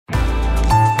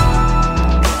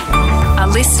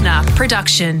listener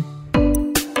production.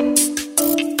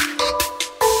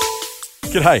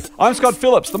 G'day, I'm Scott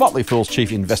Phillips, the Motley Fool's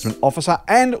Chief Investment Officer,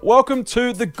 and welcome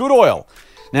to The Good Oil.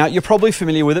 Now, you're probably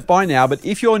familiar with it by now, but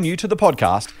if you're new to the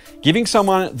podcast, giving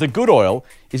someone the good oil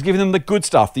is giving them the good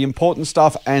stuff, the important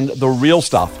stuff, and the real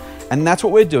stuff. And that's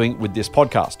what we're doing with this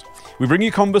podcast. We bring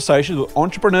you conversations with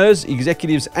entrepreneurs,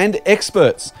 executives, and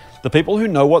experts, the people who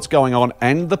know what's going on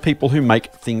and the people who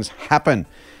make things happen.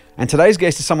 And today's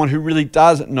guest is someone who really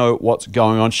does know what's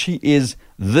going on. She is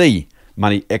the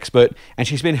money expert, and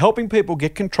she's been helping people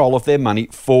get control of their money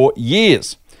for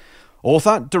years.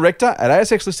 Author, director at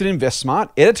ASX-listed InvestSmart,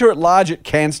 editor-at-large at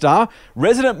CanStar,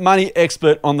 resident money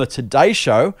expert on the Today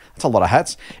Show, that's a lot of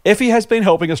hats, Effie has been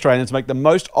helping Australians make the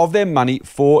most of their money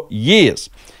for years.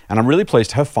 And I'm really pleased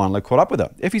to have finally caught up with her.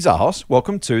 Effie Zahos,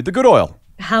 welcome to The Good Oil.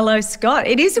 Hello, Scott.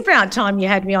 It is about time you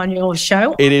had me on your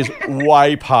show. It is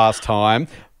way past time.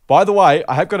 By the way,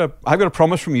 I have got a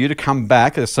promise from you to come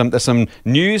back. There's some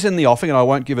news in the offing, and I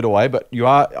won't give it away. But you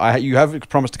have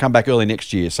promised to come back early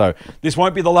next year, so this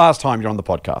won't be the last time you're on the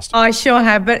podcast. I sure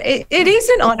have, but it is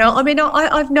an honour. I mean,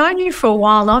 I've known you for a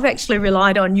while, and I've actually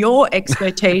relied on your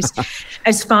expertise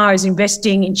as far as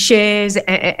investing in shares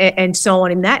and so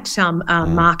on in that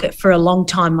market for a long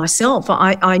time myself.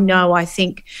 I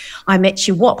think I met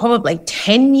you probably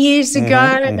 10 years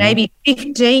ago, maybe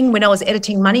 15 when I was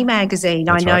editing Money Magazine.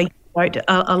 That's I know. Right. You wrote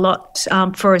a lot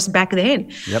for us back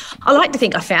then. Yep. I like to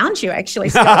think I found you,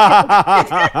 actually.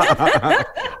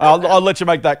 I'll let you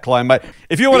make that claim, mate.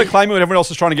 If you want to claim me when everyone else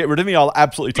is trying to get rid of me, I'll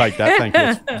absolutely take that. Thank you.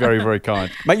 It's very, very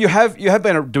kind. Mate, you have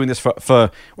been doing this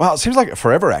for well, it seems like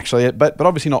forever, actually, but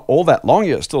obviously not all that long.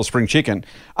 You're still a spring chicken.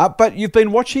 But you've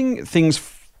been watching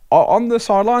things on the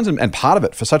sidelines and part of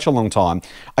it for such a long time.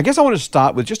 I guess I want to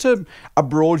start with just a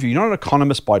broad view. You're not an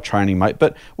economist by training, mate,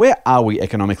 but where are we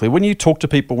economically? When you talk to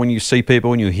people, when you see people,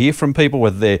 when you hear from people,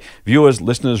 whether they're viewers,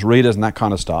 listeners, readers, and that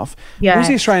kind of stuff, where's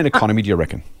the Australian economy, do you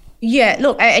reckon? Yeah,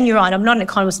 look, and you're right, I'm not an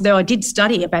economist, though I did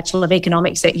study a Bachelor of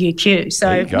Economics at UQ.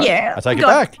 So, yeah. I take it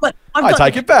back. I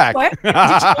take it back. Did you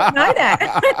not know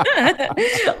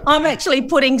that? I'm actually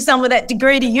putting some of that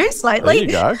degree to use lately.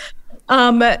 There you go.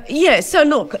 So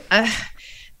look,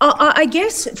 I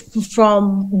guess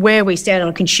from where we stand on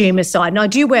a consumer side, and I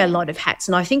do wear a lot of hats,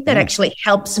 and I think that actually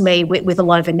helps me with a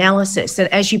lot of analysis.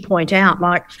 And as you point out,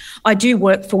 like I do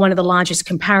work for one of the largest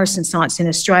comparison sites in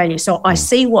Australia, so I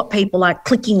see what people are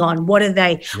clicking on. What are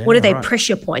they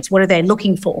pressure points? What are they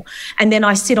looking for? And then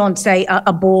I sit on, say,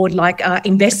 a board like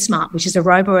InvestSmart, which is a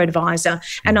robo-advisor,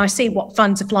 and I see what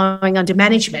funds are flowing under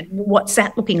management. What's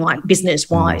that looking like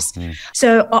business-wise?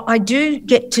 So I do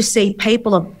get to see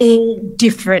people of all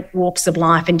different walks of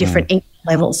life and different income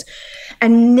levels.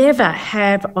 And never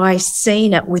have I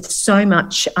seen it with so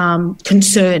much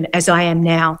concern as I am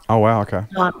now. Oh, wow, okay.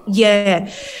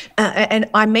 And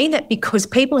I mean that because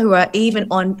people who are even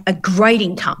on a great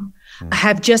income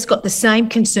have just got the same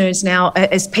concerns now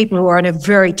as people who are on a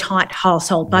very tight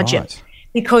household budget. Right.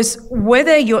 Because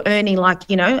whether you're earning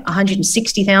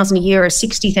 $160,000 a year or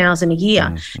 $60,000 a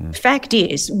year, the fact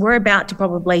is we're about to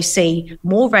probably see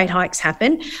more rate hikes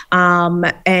happen,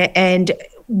 and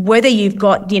whether you've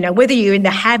got, whether you're in the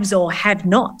haves or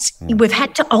have-nots, we've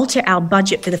had to alter our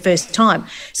budget for the first time.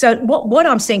 So what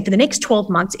I'm seeing for the next 12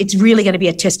 months, it's really going to be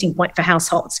a testing point for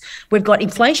households. We've got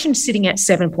inflation sitting at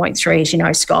 7.3, as you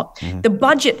know, Scott. The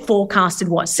budget forecasted,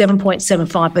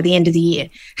 7.75 by the end of the year.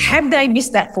 Have they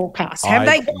missed that forecast? Have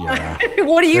they? Yeah.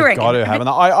 What do you reckon? Got to, haven't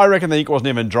they? I reckon the ink wasn't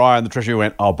even dry and the Treasury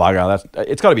went, oh, bugger,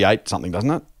 it's got to be 8 something,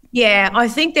 doesn't it? Yeah, I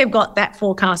think they've got that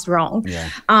forecast wrong. Yeah.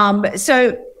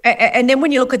 And then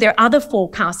when you look at their other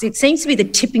forecasts, it seems to be the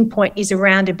tipping point is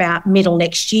around about middle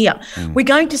next year. We're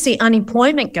going to see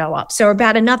unemployment go up. So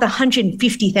about another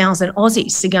 150,000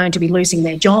 Aussies are going to be losing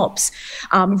their jobs.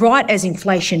 Right as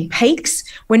inflation peaks,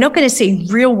 we're not going to see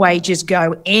real wages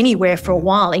go anywhere for a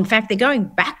while. In fact, they're going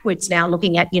backwards now,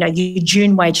 looking at, your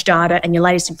June wage data and your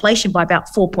latest inflation by about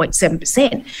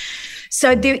 4.7%.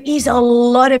 So there is a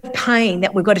lot of pain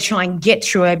that we've got to try and get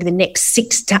through over the next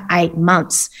 6 to 8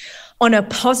 months. On a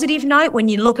positive note, when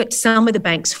you look at some of the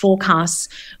bank's forecasts,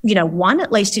 one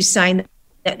at least is saying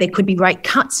that there could be rate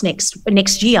cuts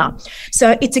next year.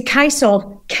 So it's a case of,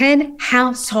 can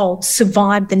households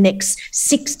survive the next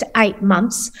 6 to 8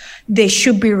 months? There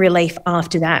should be relief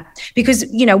after that. Because,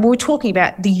 we're talking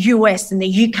about the US and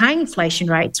the UK inflation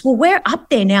rates. Well, we're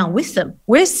up there now with them.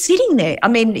 We're sitting there. I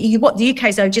mean, the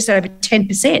UK's just over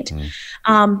 10%.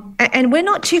 And we're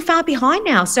not too far behind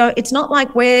now. So it's not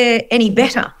like we're any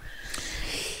better.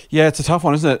 Yeah, it's a tough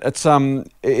one, isn't it? It's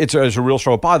a real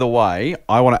struggle. By the way,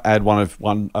 I want to add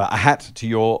a hat to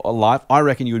your life. I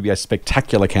reckon you would be a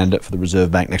spectacular candidate for the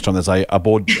Reserve Bank next time there's a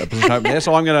board position open there.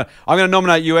 So I'm gonna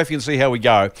nominate you, Effie, and see how we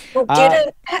go. Well,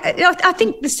 I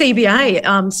think the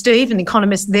CBA, Steve, an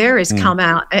economist there, has come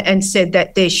out and said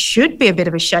that there should be a bit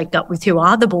of a shake-up with who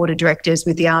are the board of directors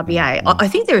with the RBA. I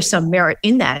think there is some merit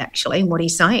in that, actually, in what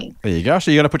he's saying. There you go.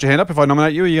 So you're going to put your hand up if I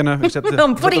nominate you? Or are you going to accept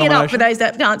I'm putting it up for those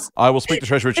that can't. I will speak to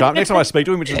Treasurer Sharp next time I speak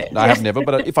to him, which is, I have never,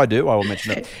 but if I do, I will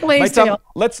mention it. Please do.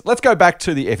 Let's go back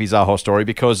to the Effie Zahos story,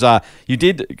 because you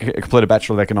did complete a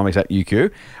Bachelor of Economics at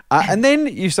UQ, and then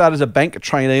you started as a bank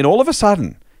trainee, and all of a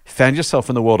sudden found yourself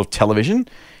in the world of television,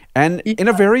 and in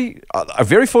a very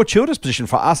fortuitous position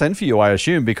for us and for you, I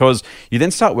assume, because you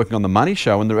then start working on The Money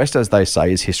Show, and the rest, as they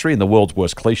say, is history and the world's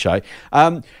worst cliche.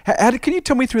 Can you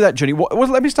tell me through that journey?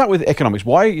 Let me start with economics.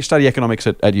 Why you study economics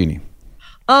at uni?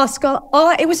 Oh, Scott,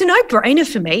 it was a no-brainer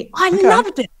for me. I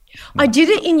loved it. I did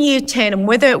it in year 10, and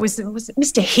whether it was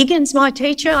Mr. Higgins, my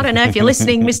teacher, I don't know if you're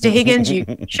listening, Mr. Higgins, you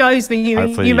chose me,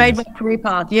 you made my career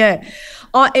path, yeah.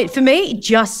 For me, it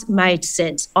just made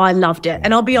sense. I loved it.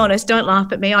 And I'll be honest, don't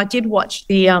laugh at me, I did watch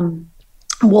the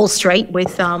Wall Street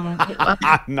with Nice.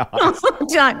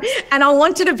 and I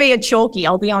wanted to be a chalky,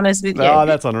 I'll be honest with you. Oh,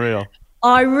 that's unreal.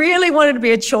 I really wanted to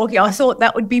be a chalky. I thought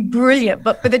that would be brilliant.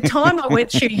 But by the time I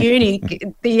went through uni,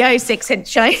 the ASX had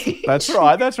changed. That's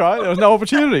right. There was no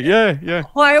opportunity. Yeah.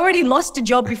 Well, I already lost a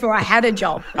job before I had a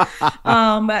job.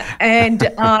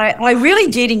 And I really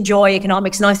did enjoy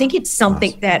economics. And I think it's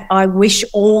something that I wish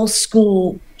all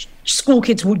school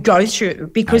kids would go through,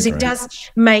 because it does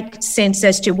make sense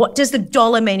as to what does the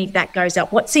dollar mean if that goes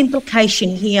up, what's the implication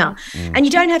here. And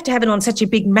you don't have to have it on such a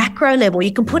big macro level.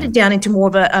 You can put it down into more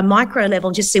of a micro level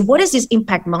and just say, what does this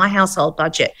impact my household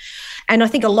budget? And I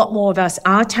think a lot more of us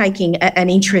are taking an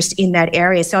interest in that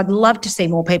area. So I'd love to see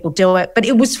more people do it. But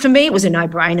for me, it was a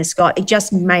no-brainer, Scott. It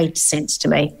just made sense to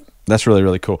me. That's really,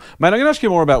 really cool. Mate, I'm going to ask you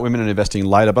more about women and investing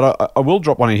later, but I will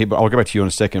drop one in here, but I'll go back to you in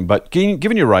a second. But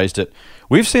given you raised it,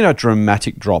 we've seen a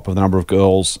dramatic drop of the number of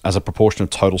girls as a proportion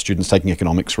of total students taking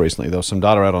economics recently. There was some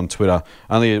data out on Twitter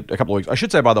only a couple of weeks. I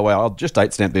should say, by the way, I'll just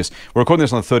date stamp this. We're recording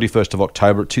this on the 31st of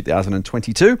October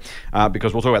 2022,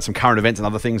 because we'll talk about some current events and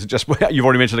other things. You've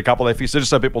already mentioned a couple, Effie, so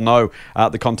just so people know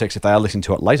the context if they are listening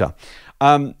to it later.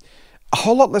 A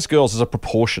whole lot less girls as a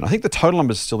proportion. I think the total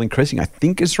number is still increasing, I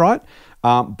think is right.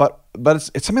 But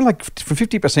it's something like from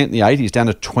 50% in the 80s down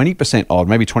to 20% odd,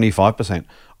 maybe 25%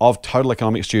 of total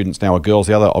economics students now are girls.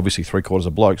 The other, obviously, 3/4 are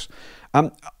blokes.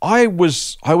 I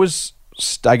was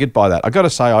staggered by that. I got to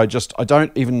say, I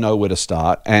don't even know where to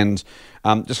start. And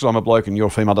just because I'm a bloke and you're a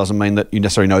female doesn't mean that you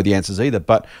necessarily know the answers either.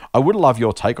 But I would love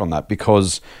your take on that,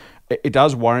 because it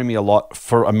does worry me a lot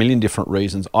for a million different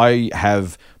reasons. I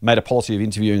have made a policy of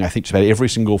interviewing, I think, just about every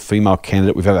single female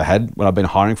candidate we've ever had when I've been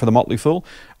hiring for the Motley Fool,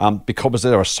 because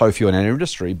there are so few in our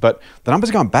industry. But the numbers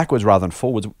are going backwards rather than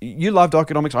forwards. You loved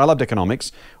economics. I loved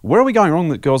economics. Where are we going wrong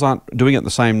that girls aren't doing it in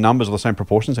the same numbers or the same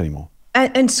proportions anymore?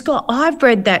 And Scott, I've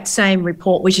read that same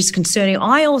report, which is concerning.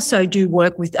 I also do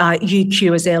work with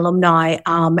UQ as their alumni,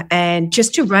 and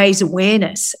just to raise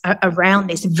awareness around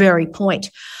this very point.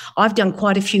 I've done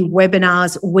quite a few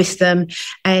webinars with them,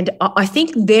 and I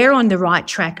think they're on the right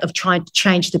track of trying to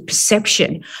change the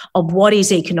perception of what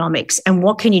is economics and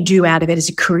what can you do out of it as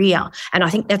a career. And I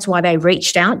think that's why they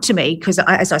reached out to me, because,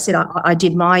 as I said, I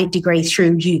did my degree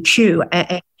through UQ,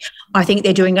 and I think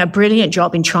they're doing a brilliant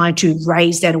job in trying to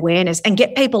raise that awareness and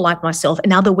get people like myself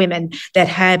and other women that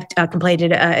have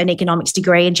completed an economics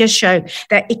degree, and just show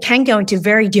that it can go into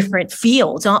very different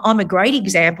fields. I'm a great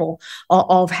example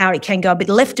of how it can go a bit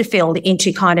left of field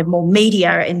into kind of more media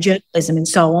and journalism and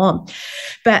so on.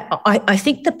 But I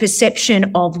think the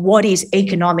perception of what is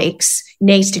economics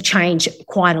needs to change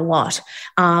quite a lot.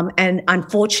 And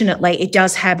unfortunately, it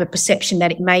does have a perception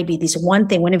that it may be this one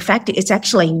thing, when in fact it's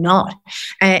actually not.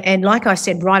 And like I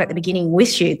said right at the beginning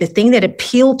with you, the thing that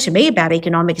appealed to me about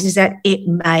economics is that it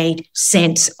made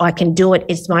sense. I can do it.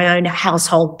 It's my own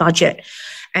household budget.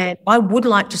 And I would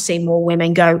like to see more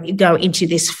women go into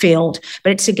this field.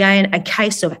 But it's, again, a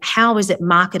case of how is it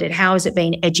marketed, how is it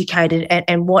being educated,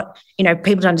 and what,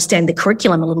 people to understand the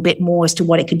curriculum a little bit more as to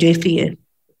what it could do for you.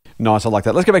 Nice, I like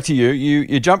that. Let's go back to you.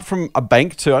 You jumped from a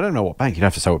bank to, I don't know what bank. You don't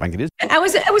have to say what bank it is.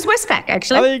 It was Westpac,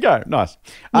 actually. Oh, there you go. Nice.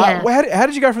 Yeah. How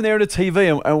did you go from there into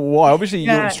TV, and why? Obviously,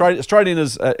 you're straight in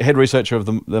as head researcher of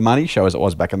the Money Show, as it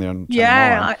was back in there on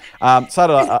Channel 9.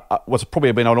 Started what's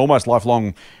probably been an almost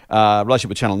lifelong relationship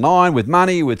with Channel 9, with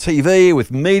money, with TV,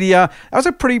 with media. That was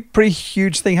a pretty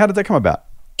huge thing. How did that come about?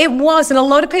 It was, and a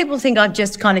lot of people think I've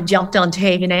just kind of jumped on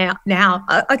TV now.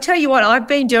 I tell you what, I've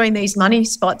been doing these money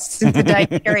spots since the day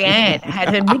Kerry Ann had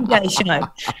her midday show,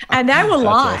 and they were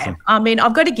live. Awesome. I mean,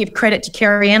 I've got to give credit to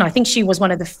Kerry Ann. I think she was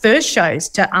one of the first shows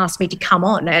to ask me to come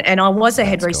on, and I was a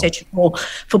head researcher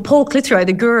for Paul Clitheroe,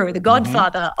 the guru, the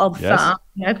godfather of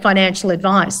financial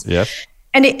advice. Yes.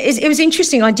 And it was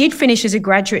interesting. I did finish as a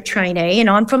graduate trainee, and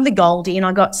I'm from the Goldie, and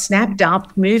I got snapped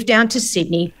up, moved down to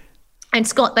Sydney. And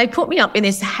Scott, they put me up in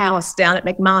this house down at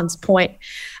McMahon's Point,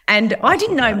 and I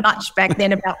didn't know much back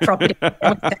then about property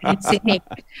in Sydney.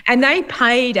 And they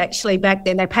paid, actually back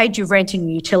then, they paid your rent and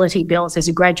utility bills as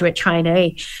a graduate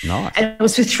trainee. Nice. And it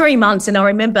was for 3 months. And I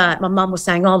remember my mum was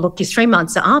saying, "Oh, look, your 3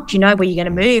 months are up. Do you know where you're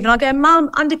going to move?" And I go, "Mum,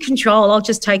 under control. I'll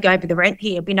just take over the rent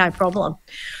here. It'll be no problem."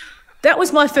 That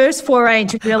was my first foray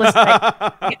into real estate.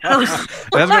 It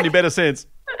hasn't got any better sense.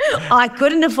 I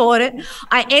couldn't afford it.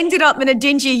 I ended up in a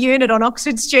dingy unit on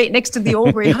Oxford Street next to the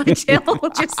Albury Hotel,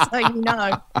 just so you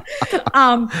know.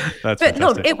 But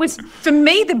look, it was, for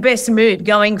me, the best move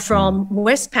going from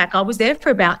Westpac. I was there for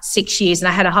about 6 years, and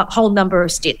I had a whole number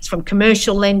of stints, from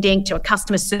commercial lending to a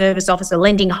customer service officer,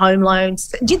 lending home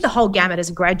loans. Did the whole gamut as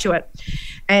a graduate.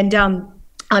 And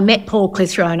I met Paul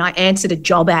Clitheroe and I answered a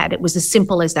job ad. It was as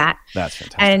simple as that. That's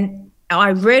fantastic. And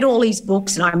I read all his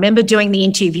books, and I remember doing the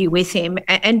interview with him.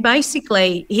 And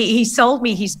basically, he sold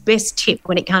me his best tip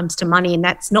when it comes to money, and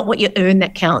that's not what you earn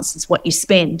that counts, it's what you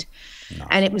spend. Nice.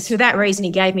 And it was for that reason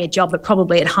he gave me a job, but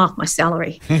probably at half my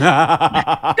salary.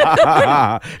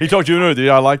 He told you,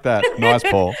 I like that. Nice,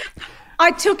 Paul.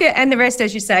 I took it, and the rest,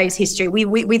 as you say, is history.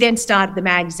 We then started the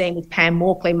magazine with Pam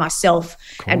Walkley, myself,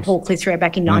 and Paul Clitheroe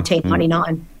back in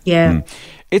 1999. Yeah.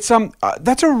 It's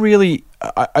that's a really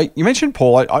you mentioned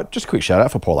Paul. I just a quick shout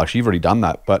out for Paul. Actually, you've already done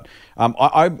that, but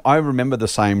I remember the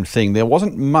same thing. There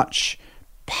wasn't much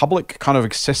public kind of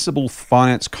accessible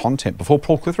finance content before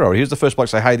Paul Clitheroe. He was the first bloke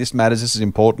to say, "Hey, this matters. This is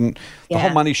important." The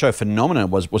whole Money Show phenomenon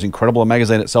was incredible. A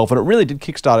magazine itself, and it really did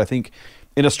kickstart, I think,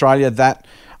 in Australia, that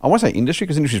I won't say industry,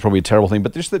 because industry is probably a terrible thing,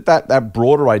 but just that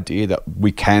broader idea that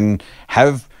we can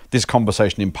have this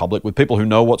conversation in public with people who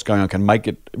know what's going on, can make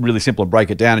it really simple and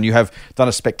break it down. And you have done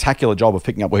a spectacular job of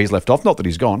picking up where he's left off. Not that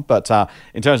he's gone, but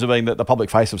in terms of being the public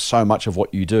face of so much of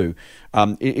what you do,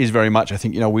 it is very much, I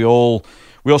think, we all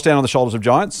stand on the shoulders of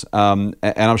giants. And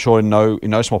I'm sure in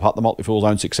no small part, the Motley Fool's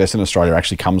own success in Australia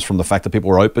actually comes from the fact that people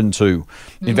were open to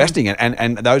investing.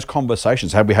 And those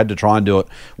conversations, had we had to try and do it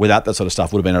without that sort of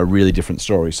stuff, would have been a really different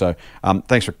story. So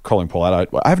thanks for calling Paul out.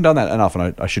 I haven't done that enough,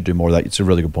 and I should do more of that. It's a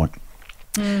really good point.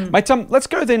 Mate, let's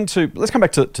come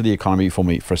back to the economy for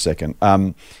me for a second.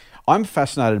 I'm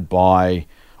fascinated by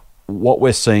what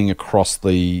we're seeing across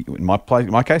in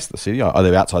my case, the city. I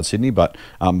live outside Sydney, but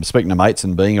speaking to mates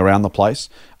and being around the place,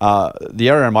 the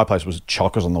area around my place was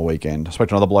chockers on the weekend. I spoke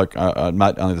to another bloke,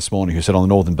 mate, only this morning, who said on the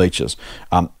northern beaches,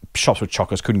 shops with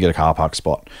chockers, couldn't get a car park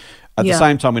spot. At the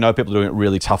same time, we know people are doing it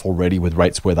really tough already with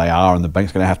rates where they are, and the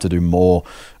bank's going to have to do more,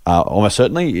 almost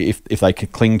certainly, if they can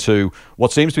cling to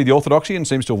what seems to be the orthodoxy and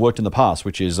seems to have worked in the past,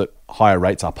 which is that higher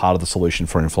rates are part of the solution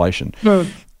for inflation.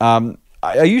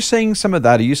 Are you seeing some of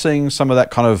that? Are you seeing some of that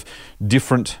kind of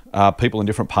different people in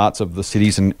different parts of the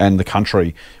cities and the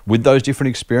country with those different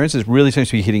experiences? It really seems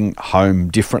to be hitting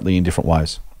home differently in different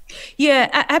ways. Yeah,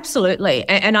 absolutely.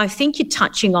 And I think you're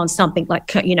touching on something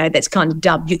like, that's kind of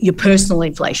dubbed your personal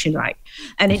inflation rate.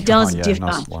 And it does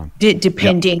differ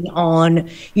depending on,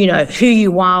 who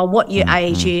you are, what your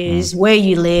age is, where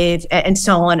you live, and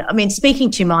so on. I mean, speaking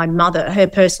to my mother, her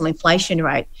personal inflation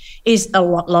rate is a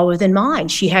lot lower than mine.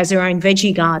 She has her own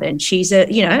veggie garden. She's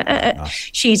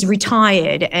she's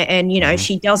retired, and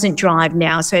she doesn't drive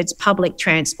now, so it's public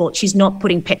transport. She's not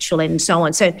putting petrol in and so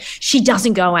on. So she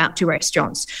doesn't go out to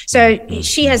restaurants. So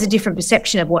she has a different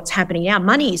perception of what's happening now.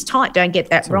 Money is tight, don't get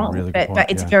that wrong, really but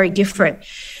it's very different.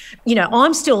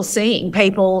 I'm still seeing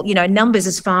people, numbers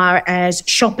as far as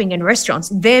shopping and restaurants,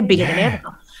 they're bigger than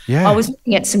ever. Yeah. I was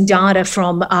looking at some data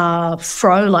from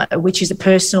Frollo, which is a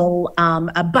personal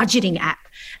a budgeting app.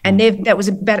 And that was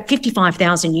about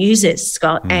 55,000 users,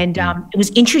 Scott. And it was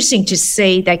interesting to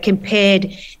see they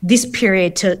compared this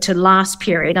period to last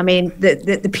period. I mean,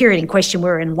 the period in question, we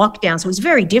were in lockdown, so it was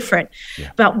very different.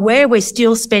 Yeah. But where we're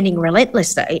still spending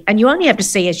relentlessly, and you only have to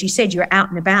see, as you said, you're out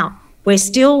and about, we're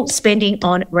still spending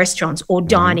on restaurants or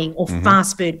dining or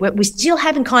fast food. We still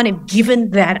haven't kind of given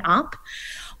that up.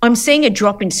 I'm seeing a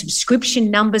drop in subscription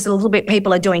numbers a little bit.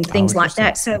 People are doing things like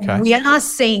that. So we are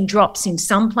seeing drops in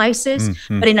some places,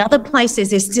 but in other places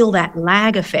there's still that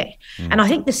lag effect. And I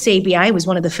think the CBA was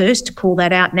one of the first to pull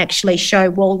that out and actually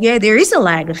show, well, yeah, there is a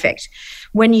lag effect.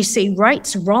 When you see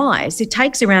rates rise, it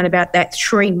takes around about that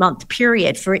 3-month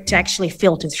period for it to actually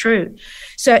filter through.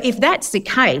 So if that's the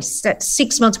case, that's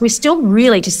 6 months, we're still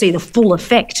really to see the full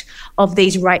effect of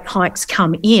these rate hikes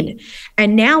come in.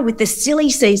 And now with the silly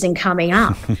season coming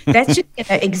up, that's just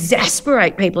going to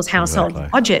exasperate people's household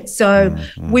budgets. So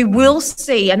we will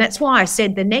see, and that's why I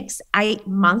said the next 8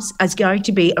 months is going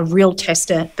to be a real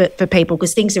tester for people,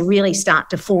 because things are really start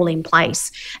to fall in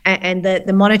place. And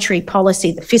the monetary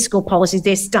policy, the fiscal policies,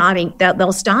 they'll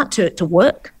start to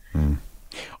work.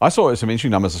 I saw some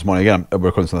interesting numbers this morning. Again, we're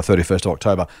recording this on the 31st of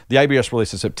October. The ABS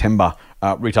released the September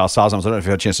retail sales numbers. I don't know if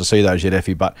you had a chance to see those yet,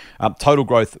 Effie, but total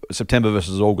growth September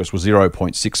versus August was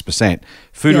 0.6%.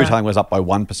 Food retailing was up by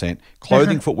 1%.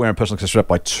 Clothing, footwear and personal accessories up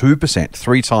by 2%,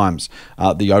 3 times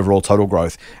the overall total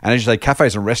growth. And as you say,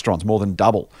 cafes and restaurants more than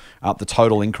double the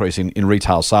total increase in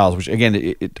retail sales, which again,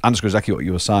 it underscores exactly what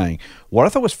you were saying. What I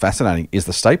thought was fascinating is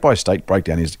the state-by-state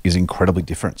breakdown is incredibly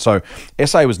different. So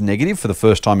SA was negative for the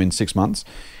first time in 6 months.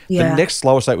 The next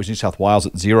slowest state was New South Wales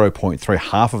at 0.3,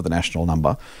 half of the national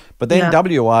number. But then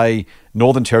WA,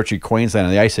 Northern Territory, Queensland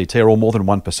and the ACT are all more than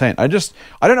 1%. I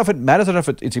don't know if it matters. I don't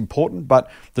know if it's important, but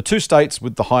the 2 states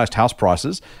with the highest house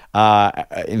prices,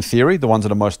 in theory, the ones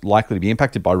that are most likely to be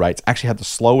impacted by rates, actually had the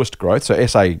slowest growth. So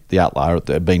SA, the outlier,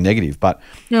 being negative, but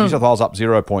New South Wales up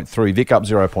 0.3, Vic up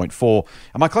 0.4.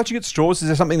 Am I clutching at straws? Is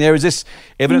there something there? Is this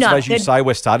evidence, as you say,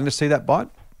 we're starting to see that bite?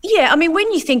 Yeah, I mean, when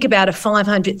you think about a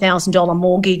 $500,000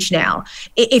 mortgage now,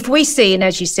 if we see, and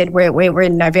as you said, we're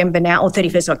in November now, or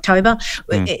 31st October,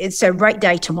 it's a rate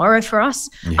day tomorrow for us.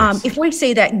 Yes. If we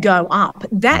see that go up,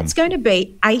 that's going to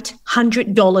be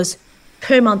 $800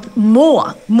 per month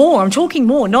more. I'm talking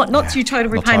more, not through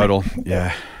total repayment. Not total,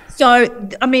 yeah. So,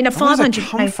 I mean, a 500. Where does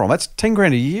that come from? That's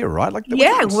 $10,000 a year, right?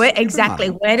 Exactly.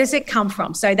 Where does it come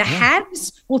from? So the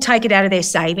haves will take it out of their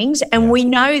savings, and we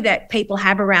know that people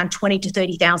have around 20 to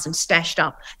 30,000 stashed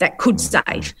up that could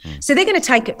save. So they're going to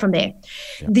take it from there.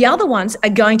 The other ones are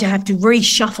going to have to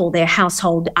reshuffle their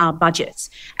household budgets,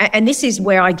 and this is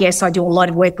where I guess I do a lot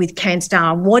of work with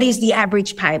CanStar. What is the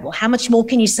average payable? How much more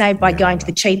can you save by going to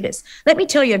the cheapest? Let me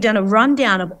tell you, I've done a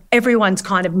rundown of everyone's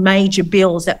kind of major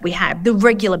bills that we have, the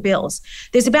regular bills.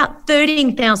 There's about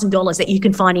 $13,000 that you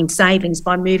can find in savings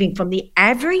by moving from the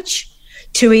average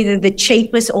to either the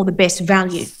cheapest or the best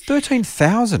value.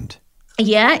 13,000.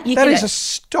 Yeah, that is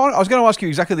astonishing. I was going to ask you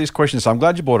exactly this question, so I'm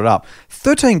glad you brought it up.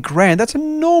 $13,000. That's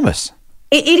enormous.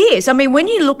 It is. I mean, when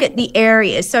you look at the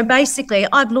areas, so basically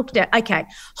I've looked at,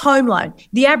 home loan,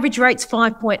 the average rate's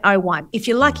 5.01. If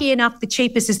you're lucky enough, the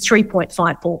cheapest is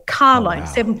 3.54. Car loan,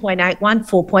 7.81,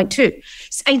 4.2,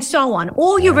 and so on.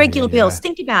 All your regular bills,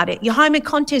 think about it. Your home and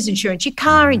contents insurance, your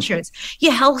car insurance,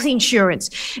 your health insurance.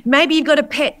 Maybe you've got a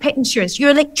pet insurance, your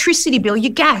electricity bill,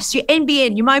 your gas, your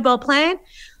NBN, your mobile plan.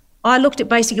 I looked at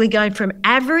basically going from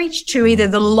average to either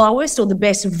the lowest or the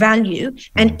best value,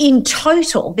 and in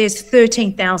total, there's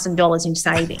 $13,000 in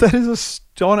savings. That is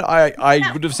astonishing.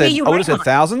 I would have said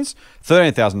thousands.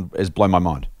 13,000 has blown my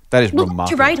mind. That is remarkable.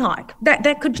 Your rate hike.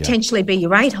 That could potentially be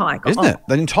your rate hike, isn't it?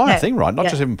 The entire thing, right? Not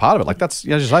just even part of it. Like that's,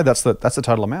 as you say, that's the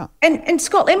total amount. And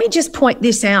Scott, let me just point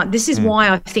this out. This is why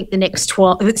I think the next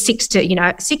 6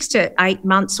 to 8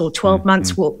 months or 12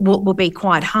 months will be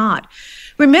quite hard.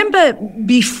 Remember,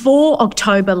 before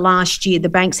October last year, the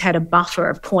banks had a buffer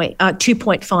of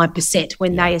 2.5%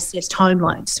 when they assessed home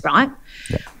loans, right?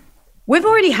 Yeah. We've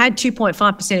already had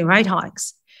 2.5% in rate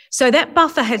hikes. So that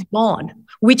buffer has gone,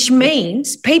 which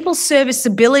means people's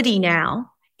serviceability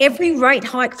now, every rate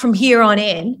hike from here on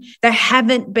in,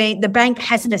 the bank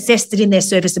hasn't assessed it in their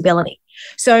serviceability.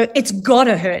 So it's got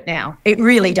to hurt now. It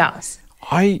really does.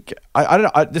 I don't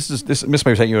know. This may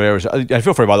be taking you areas.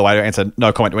 Feel free, by the way, to answer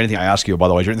no comment to anything I ask you, by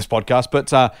the way, during this podcast.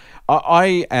 But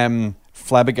I am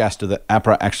flabbergasted that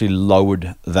APRA actually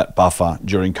lowered that buffer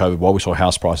during COVID while we saw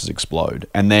house prices explode.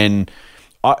 And then,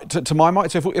 to my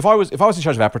mind, so if I was in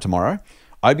charge of APRA tomorrow,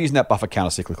 I'd be using that buffer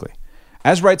countercyclically.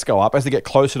 As rates go up, as they get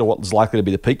closer to what is likely to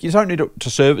be the peak, you don't need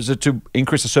to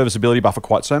increase the serviceability buffer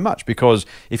quite so much, because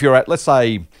if you're at, let's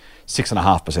say,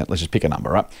 6.5%, let's just pick a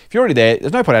number, right? If you're already there,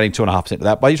 there's no point adding 2.5% to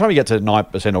that. By the time you get to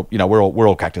 9%, or we're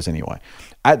all cactus anyway.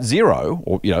 At zero,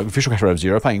 or official cash rate of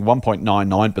zero, paying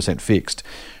 1.99% fixed,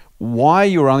 why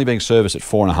you're only being serviced at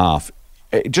 4.5%?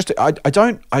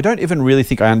 I don't even really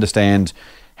think I understand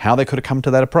how they could have come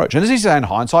to that approach. And as you say, in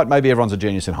hindsight, maybe everyone's a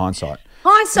genius in hindsight.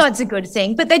 Hindsight's a good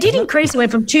thing, but they did increase. It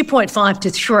went from 2.5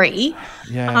 to 3.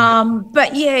 Yeah.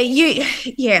 But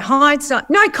hindsight.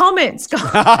 No comments.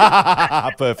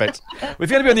 Perfect. If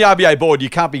you're going to be on the RBA board, you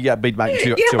can't be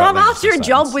making two I'm after a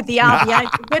job with the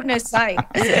RBA, for goodness sake.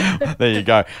 There you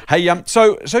go. Hey,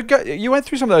 you went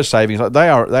through some of those savings. Like, they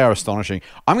are astonishing.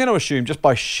 I'm going to assume just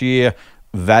by sheer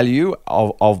value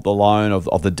of the loan,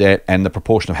 of the debt, and the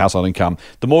proportion of household income,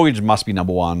 the mortgage must be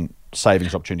number one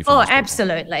savings opportunity for most people.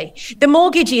 Absolutely. The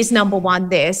mortgage is number one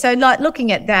there. So like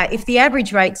looking at that, if the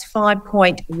average rate's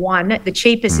 5.1, the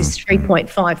cheapest is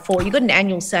 3.54, you've got an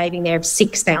annual saving there of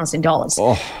 $6,000.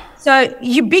 Oh. So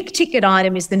your big ticket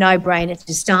item is the no-brainer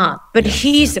to start. But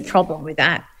here's the problem with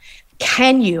that.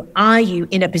 Are you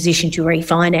in a position to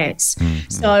refinance? Mm-hmm.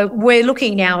 So we're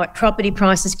looking now at property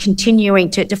prices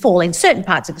continuing to fall in certain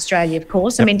parts of Australia, of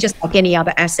course. Yep. I mean, just like any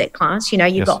other asset class,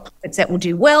 you've got pockets that will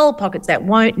do well, pockets that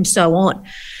won't, and so on.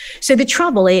 So the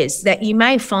trouble is that you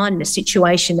may find in a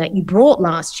situation that you brought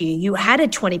last year, you had a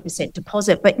 20%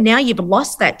 deposit, but now you've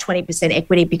lost that 20%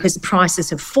 equity because the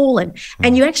prices have fallen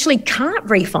and you actually can't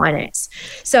refinance.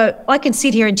 So I can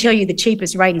sit here and tell you the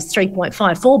cheapest rate is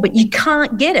 3.54, but you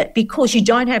can't get it because you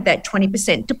don't have that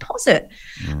 20% deposit.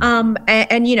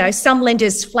 And some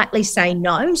lenders flatly say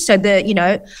no. So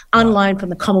the, unloan from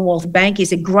the Commonwealth Bank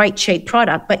is a great cheap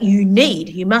product, but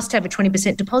you must have a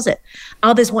 20% deposit.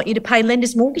 Others want you to pay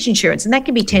lender's mortgage insurance, and that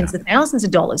can be tens of thousands of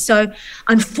dollars. So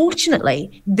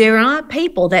unfortunately, there are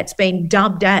people that's been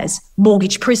dubbed as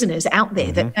mortgage prisoners out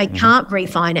there that they can't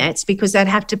refinance because they'd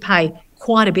have to pay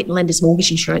quite a bit in lender's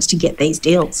mortgage insurance to get these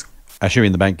deals.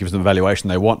 Assuming the bank gives them the valuation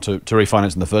they want to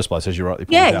refinance in the first place, as you rightly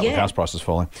pointed out, with house prices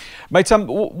falling. Mate,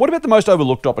 what about the most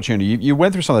overlooked opportunity? You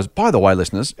went through some of those. By the way,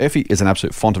 listeners, Effie is an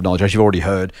absolute font of knowledge, as you've already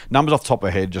heard. Numbers off the top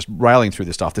of her head, just railing through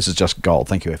this stuff. This is just gold.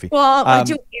 Thank you, Effie. Well, I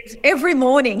do it every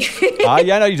morning.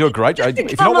 You do a great job.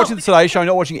 If you're not watching the Today Show,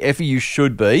 not watching Effie, you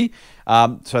should be.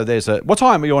 So there's what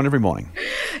time are you on every morning?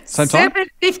 Same time?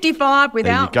 7:55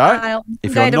 without fail.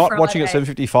 If you're not watching at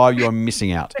 7:55, you are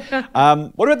missing out.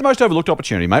 What about the most overlooked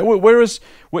opportunity, mate? Whereas,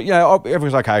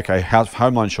 everyone's like, okay,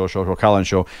 home loan, sure, car loan,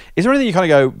 sure. Is there anything you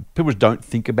kind of go, people just don't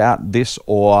think about this,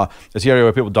 or is the area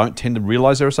where people don't tend to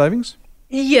realise there are savings?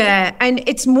 Yeah, and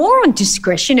it's more on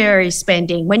discretionary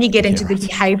spending. When you get into the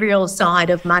behavioural side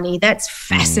of money, that's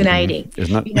fascinating.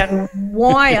 Isn't it?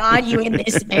 Why are you in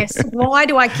this mess? Why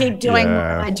do I keep doing what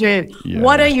I do? Yeah.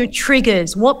 What are your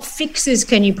triggers? What fixes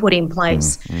can you put in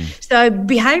place? So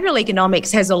behavioural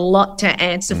economics has a lot to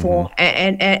answer for.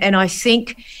 And I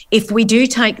think if we do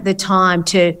take the time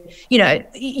to,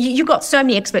 you've got so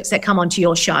many experts that come onto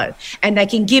your show and they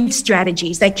can give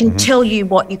strategies. They can tell you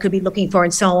what you could be looking for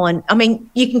and so on. I mean,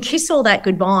 you can kiss all that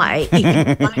goodbye if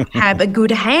you don't have a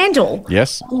good handle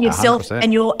on yourself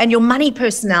 100%. and your money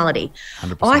personality.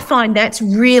 100%. I find that's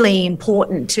really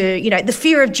important to, the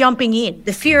fear of jumping in,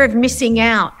 the fear of missing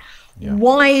out. Yeah.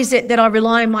 Why is it that I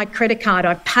rely on my credit card?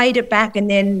 I paid it back and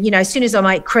then, as soon as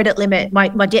my credit limit, my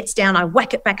debt's down, I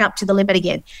whack it back up to the limit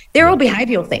again. They're all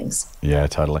behavioural things. Yeah,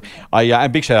 totally.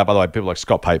 And big shout out, by the way, people like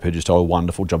Scott Pape, who just do a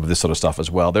wonderful job of this sort of stuff as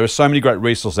well. There are so many great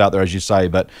resources out there, as you say,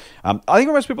 but I think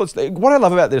for most people, what I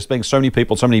love about this being so many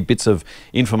people, so many bits of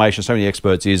information, so many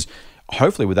experts is,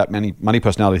 hopefully with that money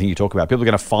personality thing you talk about, people are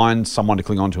going to find someone to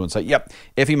cling on to and say, yep,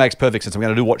 Effie makes perfect sense. I'm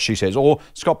going to do what she says. Or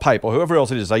Scott Pape or whoever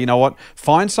else it is, say, you know what,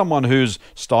 find someone whose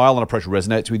style and approach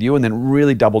resonates with you and then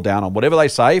really double down on whatever they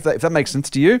say. If that makes sense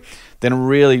to you, then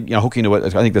really hook into it. I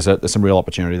think there's some real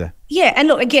opportunity there. Yeah, and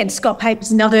look, again, Scott Pape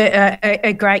is another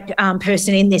a great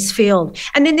person in this field.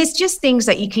 And then there's just things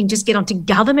that you can just get onto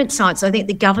government sites. I think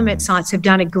the government sites have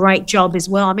done a great job as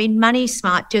well. I mean, Money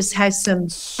Smart just has some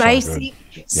basic,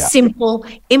 simple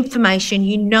information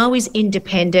is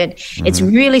independent. It's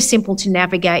really simple to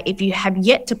navigate. If you have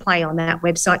yet to play on that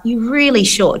website, you really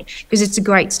should, because it's a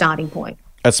great starting point.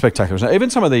 That's spectacular. So even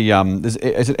some of the,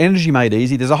 is it Energy Made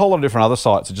Easy? There's a whole lot of different other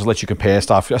sites that just let you compare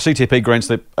stuff. A CTP green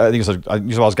slip, I think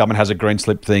New South Wales government has a green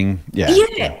slip thing. Yeah.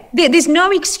 There's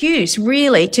no excuse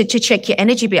really to check your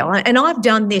energy bill. And I've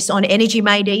done this on Energy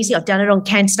Made Easy. I've done it on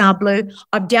CanStar Blue.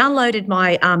 I've downloaded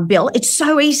my bill. It's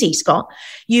so easy, Scott.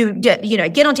 You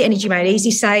get onto Energy Made Easy,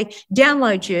 say,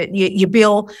 download your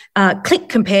bill, click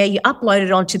compare, you upload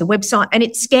it onto the website and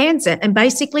it scans it and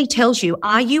basically tells you,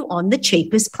 are you on the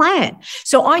cheapest plan?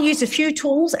 So I use a few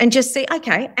tools and just see,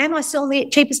 okay, am I still on the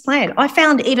cheapest plan? I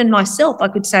found even myself, I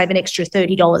could save an extra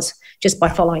 $30 just by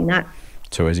following that.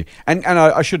 too easy. And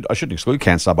I shouldn't exclude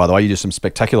CanStar, by the way. You do some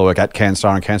spectacular work at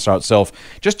CanStar and CanStar itself.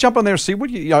 Just jump on there and see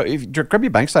what grab your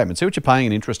bank statement, see what you're paying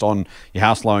in interest on your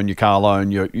house loan, your car loan,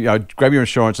 grab your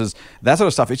insurances, that sort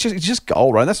of stuff. It's just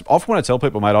gold, right? And that's often when I tell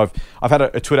people, mate, I've had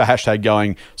a Twitter hashtag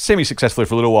going semi-successfully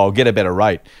for a little while, get a better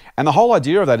rate. And the whole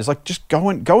idea of that is like, just go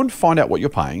and find out what you're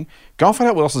paying. Go and find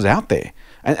out what else is out there.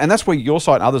 And that's where your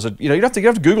site and others are, you have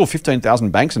to Google 15,000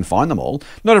 banks and find them all.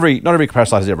 Not every comparison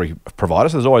site has every provider,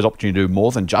 so there's always opportunity to do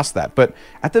more than just that. But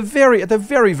at the very,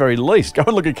 very least, go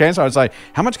and look at CanStar and say,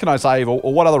 how much can I save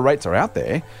or what other rates are out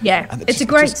there? Yeah, it's a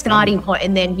great starting point.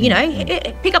 And then,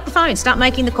 pick up the phone, start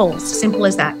making the calls. Simple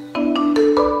as that.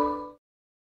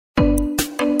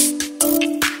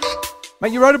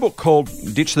 Mate, you wrote a book called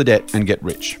Ditch the Debt and Get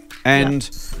Rich. And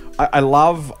I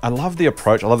love the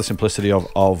approach. I love the simplicity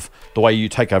of the way you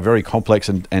take a very complex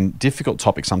and difficult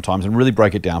topic sometimes and really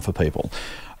break it down for people.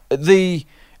 And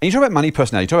you talk about money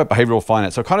personality, you talk about behavioral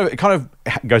finance. So it kind of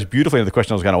goes beautifully into the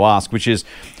question I was going to ask, which is,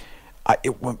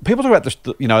 when people talk about this,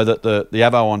 the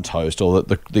avo on toast or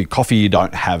the coffee you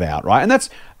don't have out, right? And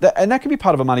that can be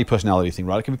part of a money personality thing,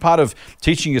 right? It can be part of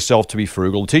teaching yourself to be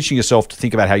frugal, teaching yourself to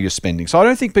think about how you're spending. So I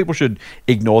don't think people should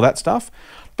ignore that stuff.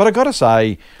 But I got to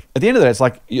say, at the end of the day, it's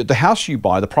like the house you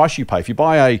buy, the price you pay. If you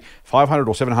buy a $500,000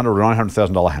 or $700,000 or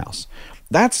 $900,000 house,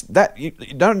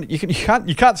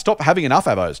 you can't stop having enough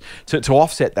avos to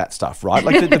offset that stuff, right?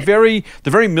 Like the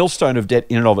very millstone of debt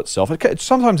in and of itself. It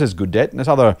sometimes has good debt, and there's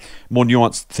other more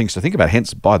nuanced things to think about.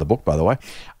 Hence, buy the book, by the way.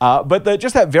 But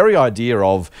just that very idea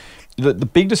of the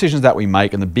big decisions that we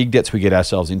make and the big debts we get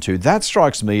ourselves into, that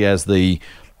strikes me as the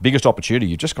biggest opportunity.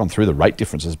 You've just gone through the rate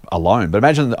differences alone, but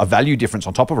imagine a value difference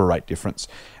on top of a rate difference.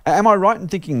 Am I right in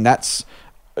thinking that's,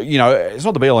 it's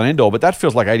not the be all and end all, but that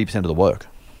feels like 80% of the work?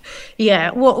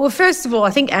 Yeah. Well, first of all, I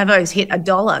think avos hit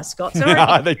 $1, Scott. So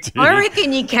they do. I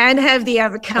reckon you can have the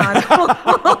avocado.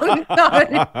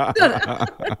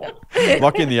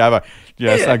 Lock in the avo.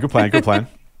 Yes, good plan.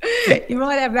 You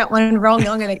might have that one wrong.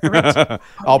 I'm going to correct you.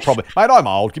 I'll probably. Mate, I'm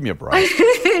old. Give me a break.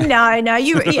 No.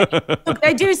 Look,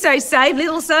 they do say save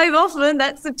little, save often.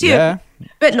 That's the tip. Yeah.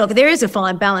 But look, there is a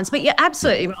fine balance. But you're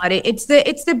absolutely right. It's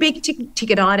the big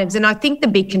ticket items. And I think the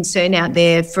big concern out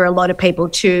there for a lot of people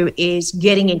too is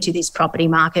getting into this property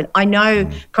market. I know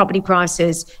property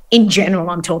prices in general,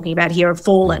 I'm talking about here, have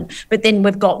fallen. But then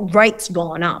we've got rates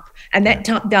gone up. And that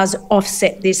does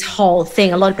offset this whole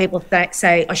thing. A lot of people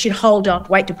say, I should hold off,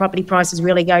 wait till property prices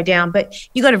really go down. But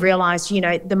you got to realise,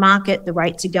 the market, the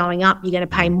rates are going up. You're going to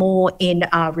pay more in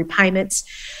repayments.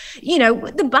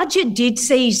 The budget did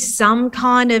see some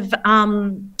kind of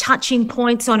touching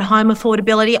points on home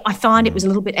affordability. I find it was a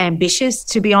little bit ambitious,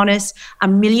 to be honest.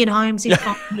 1 million homes in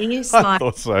 5 years. I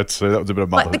thought so too. That was a bit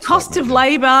of like the cost of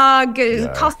labour,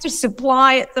 cost of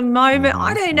supply at the moment.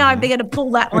 I don't know if they're going to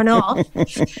pull that one off.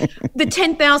 The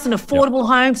 10,000 affordable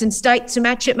homes in states to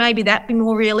match it, maybe that'd be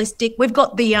more realistic. We've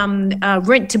got the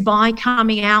rent to buy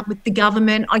coming out with the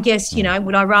government. I guess,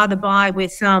 would I rather buy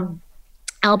with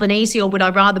Albanese or would I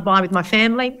rather buy with my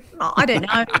family? I don't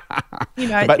know.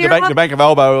 The Bank of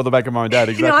Elbow or the Bank of Mum and Dad,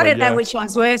 exactly. I don't know which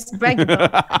one's worse. Bank of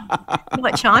Elbow. You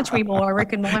might charge me more, I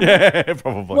reckon.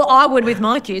 Probably. Well, I would with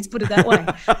my kids, put it that way.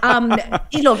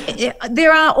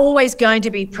 There are always going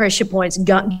to be pressure points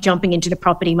jumping into the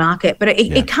property market, but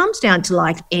it comes down to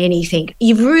like anything.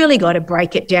 You've really got to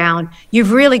break it down.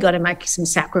 You've really got to make some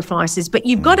sacrifices, but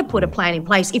you've got to put a plan in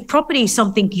place. If property is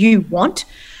something you want,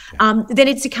 then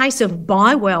it's a case of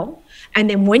buy well, and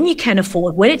then when you can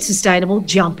afford, when it's sustainable,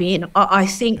 jump in. I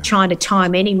think trying to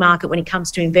time any market when it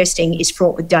comes to investing is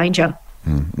fraught with danger.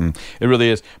 Mm-hmm. It really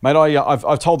is, mate.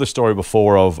 I've told this story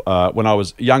before of when I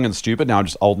was young and stupid. Now I'm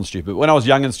just old and stupid. When I was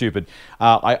young and stupid,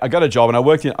 I got a job and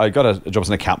I got a job as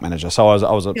an account manager. So I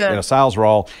was in a sales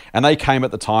role, and they came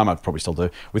at the time, I probably still do,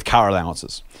 with car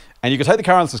allowances, and you could take the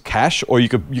car allowances cash, or you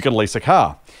could lease a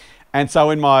car. And so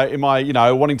in my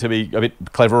wanting to be a bit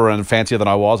cleverer and fancier than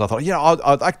I was, I thought,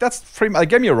 that's pretty much, they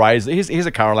gave me a raise. Here's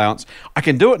a car allowance. I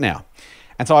can do it now.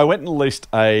 And so I went and leased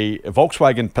a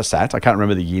Volkswagen Passat. I can't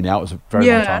remember the year now. It was a very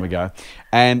long time ago.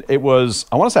 And it was,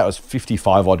 I want to say it was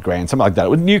 55 odd grand, something like that. It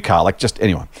was a new car,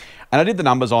 anyway. And I did the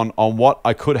numbers on what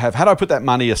I could have, had I put that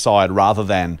money aside rather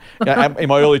than, in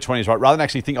my early 20s, right, rather than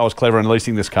actually think I was clever in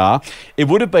leasing this car, it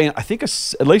would have been, I think,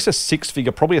 at least a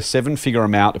 6-figure, probably a 7-figure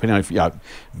amount, depending on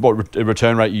what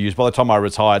return rate you use by the time I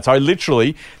retired. So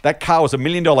that car was $1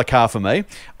 million car for me.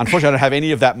 Unfortunately, I don't have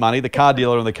any of that money. The car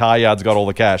dealer and the car yard's got all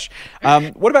the cash.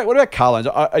 What about car loans?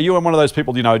 Are you one of those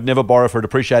people, never borrow for a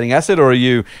depreciating asset, or are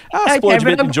you splurge a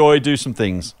bit, enjoy, do some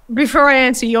things? Before I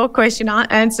answer your question, I'll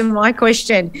answer my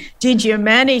question. Did you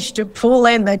manage to pull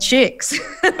in the chicks?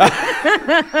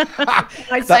 I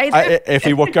say that.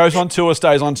 Effie, what goes on tour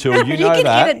stays on tour. You know can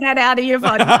that. edit that out of your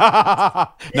phone.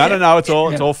 No. It's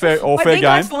all fair. All fair game.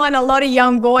 I find a lot of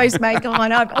young boys make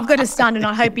on. I've got a son, and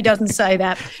I hope he doesn't say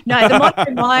that. No,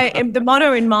 the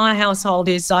motto in my household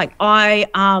is like I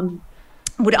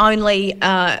would only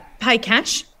pay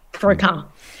cash for a car.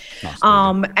 Nice,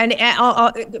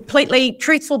 and completely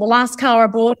truthful, the last car I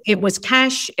bought, it was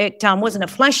cash. It wasn't a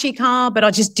flashy car, but I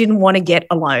just didn't want to get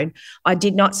a loan. I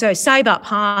did not. So save up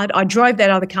hard. I drove that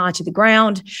other car to the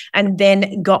ground and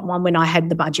then got one when I had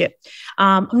the budget.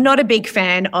 I'm not a big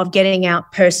fan of getting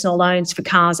out personal loans for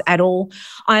cars at all.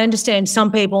 I understand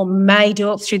some people may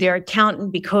do it through their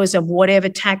accountant because of whatever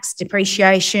tax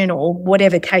depreciation or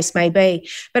whatever case may be.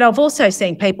 But I've also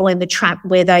seen people in the trap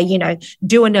where they,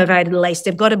 do a novated lease.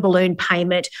 They've got a balloon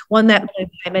payment. When that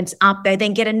balloon payment's up, they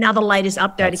then get another latest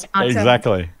updated car.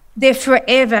 Exactly. They're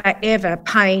forever, ever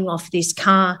paying off this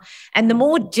car. And the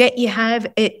more debt you have,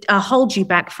 it holds you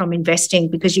back from investing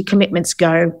because your commitments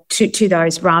go to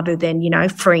those rather than,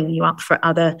 freeing you up for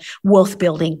other wealth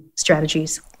building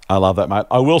strategies. I love that, mate.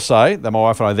 I will say that my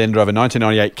wife and I then drove a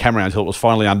 1998 Camry until it was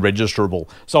finally unregisterable.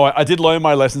 So I did learn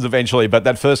my lessons eventually, but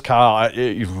that first car...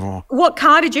 What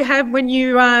car did you have when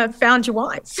you found your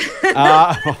wife?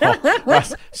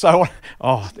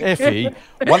 Effie,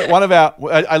 one of our...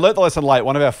 I learned the lesson late.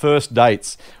 One of our first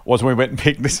dates was when we went and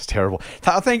picked... This is terrible.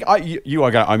 I think you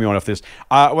are going to owe me one of this.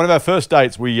 One of our first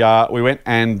dates, we went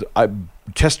and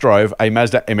test drove a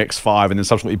Mazda MX-5 and then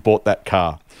subsequently bought that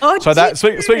car. Oh, so that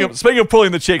speaking of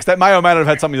pulling the chicks, that may or may not have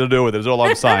had something to do with it. Is all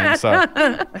I'm saying. So,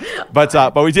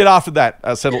 but we did after that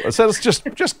settle.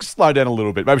 Just slow down a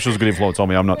little bit. Maybe she was a good influence on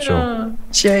me. I'm not sure. Oh,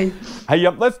 gee. Hey,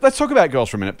 let's talk about girls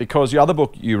for a minute because your other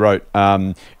book you wrote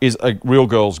is A Real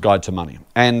Girl's Guide to Money,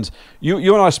 and you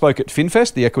and I spoke at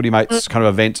FinFest, the Equity Mates kind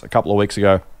of event, a couple of weeks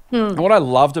ago. And what I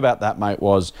loved about that, mate,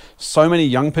 was so many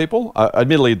young people.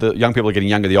 Admittedly, the young people are getting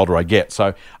younger the older I get.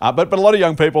 So, but a lot of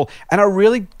young people and a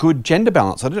really good gender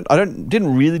balance. I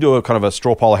didn't really do a kind of a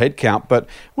straw poll head count, but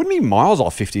wouldn't be miles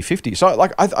off 50-50. So,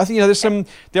 I think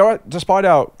despite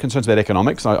our concerns about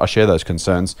economics, I share those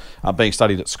concerns being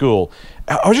studied at school.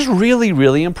 I was just really,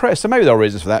 really impressed. So maybe there are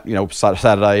reasons for that,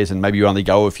 Saturdays, and maybe you only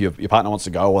go if your partner wants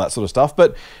to go, all that sort of stuff.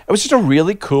 But it was just a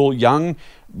really cool young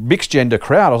mixed gender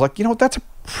crowd. I was like, that's a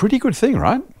pretty good thing,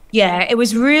 right? Yeah, it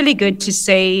was really good to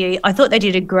see. I thought they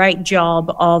did a great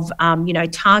job of,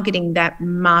 targeting that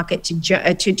market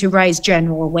to raise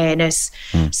general awareness.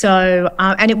 So,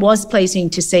 and it was pleasing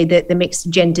to see that the mixed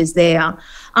genders there.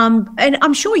 And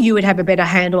I'm sure you would have a better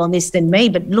handle on this than me,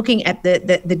 but looking at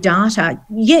the data,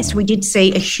 yes, we did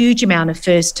see a huge amount of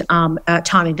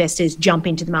first-time investors jump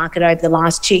into the market over the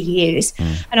last 2 years.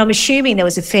 And I'm assuming there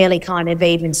was a fairly kind of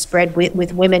even spread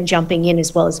with women jumping in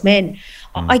as well as men.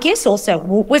 I guess also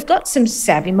we've got some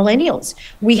savvy millennials.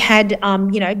 We had,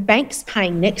 banks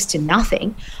paying next to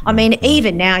nothing. I mean,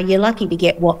 even now you're lucky to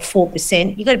get,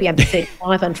 4%? You've got to be under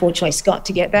 35, unfortunately, Scott,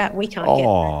 to get that. We can't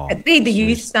get that. They're the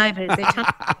youth savers.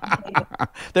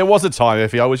 There was a time,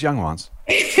 Effie, I was young once.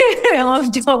 I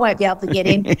won't be able to get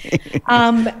in.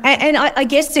 And I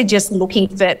guess they're just looking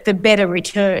for better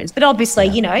returns. But obviously,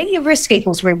 your risk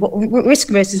equals risk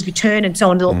versus return and so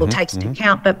on will take into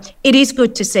account. But it is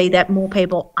good to see that more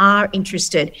people are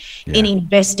interested in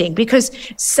investing because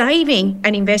saving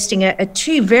and investing are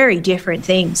two very different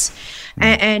things.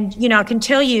 And I can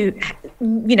tell you,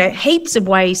 heaps of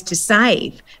ways to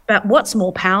save. But what's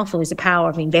more powerful is the power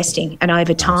of investing. And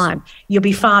over time, you'll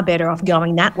be far better off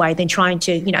going that way than trying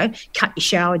to, cut your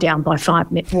shower down by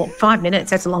 5 minutes. Well, 5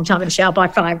 minutes, that's a long time in the shower by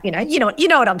 5, you know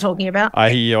what I'm talking about. I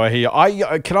hear you.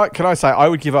 Can I say I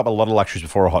would give up a lot of luxuries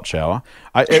before a hot shower.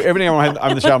 Every time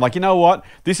I'm in the shower, I'm like, you know what?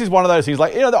 This is one of those things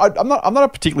like, I'm not a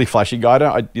particularly flashy guy.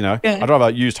 I drive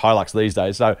a used Hilux these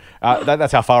days. So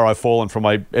that's how far I've fallen from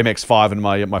my MX-5 and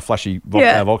my flashy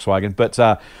Volkswagen. But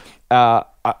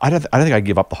I don't think I'd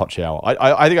give up the hot shower.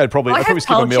 I think I'd probably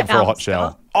skip a meal for a hot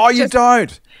shower. Oh, you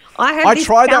don't? I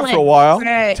tried that for a while.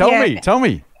 Tell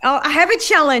me. I have a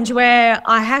challenge where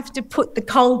I have to put the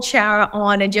cold shower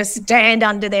on and just stand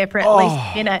under there for at least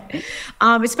a minute.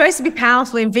 It's supposed to be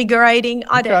powerful, invigorating.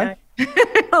 I don't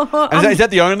know. And is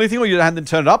that the only thing, or you had to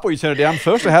turn it up, or you turn it down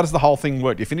first, or how does the whole thing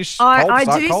work? Do you finish cold,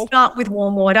 I do cold? Start with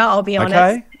warm water, I'll be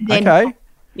honest. Okay.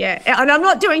 Yeah, and I'm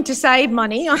not doing to save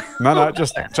money. No,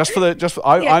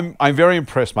 I'm very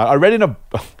impressed, mate. I read in a,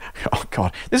 oh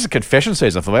God, this is confession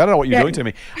season for me. I don't know what you're doing to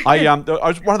me. I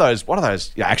was one of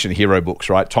those action hero books,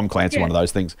 right? Tom Clancy, one of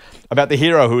those things about the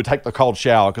hero who would take the cold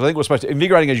shower, because I think it was supposed to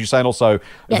invigorating, as you say, and also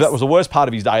if that was the worst part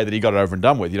of his day that he got it over and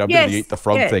done with. A bit of the eat the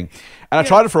frog thing. And I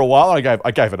tried it for a while, and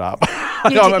I gave it up.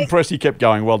 I'm impressed he kept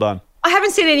going. Well done. I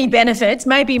haven't seen any benefits.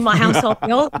 Maybe my household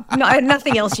bill. No,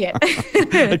 nothing else yet.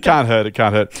 It can't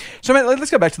hurt. So, mate,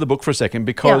 let's go back to the book for a second,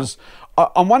 because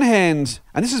on one hand,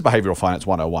 and this is Behavioural Finance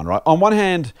 101, right? On one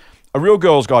hand, a real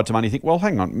girl's guide to money, you think, well,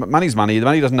 hang on, money's money. The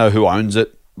money doesn't know who owns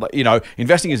it.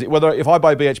 Investing is, whether if I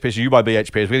buy BHPs or you buy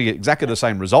BHPs, we're going to get exactly the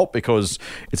same result because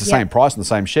it's the same price and the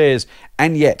same shares.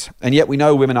 And yet we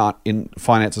know women aren't in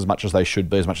finance as much as they should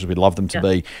be, as much as we'd love them to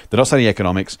be. They're not studying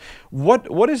economics.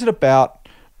 What is it about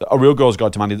A Real Girl's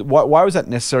Guide to Money? Why was that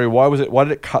necessary? Why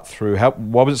did it cut through?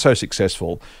 Why was it so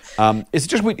successful?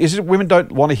 Is it women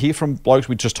don't want to hear from blokes?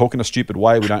 We just talk in a stupid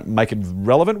way. We don't make it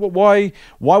relevant. Why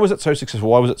was it so successful?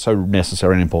 Why was it so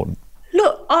necessary and important?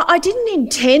 Look, I didn't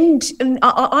intend.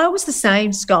 I was the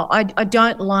same, Scott. I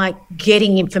don't like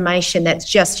getting information that's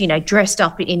just dressed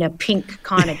up in a pink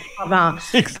kind of cover.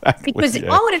 Exactly. Because I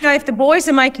want to know if the boys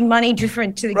are making money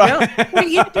different to the girls.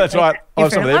 That's right.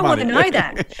 I want to know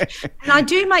that. And I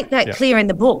do make that clear in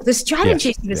the book. The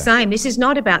strategies are the same. This is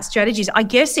not about strategies. I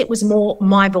guess it was more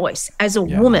my voice as a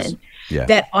woman.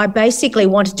 That I basically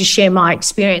wanted to share my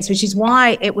experience, which is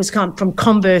why it was come from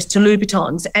Converse to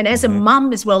Louboutins. And as a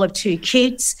mum as well of two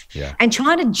kids, and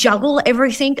trying to juggle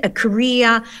everything, a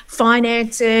career,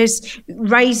 finances,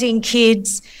 raising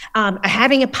kids,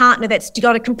 having a partner that's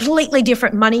got a completely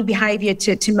different money behaviour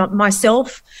to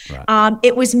myself. Right.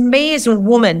 It was me as a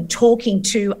woman talking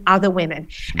to other women.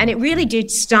 And it really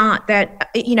did start that,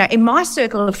 in my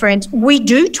circle of friends, we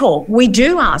do talk, we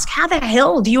do ask, how the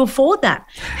hell do you afford that?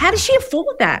 How does she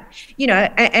afford that?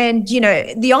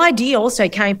 The idea also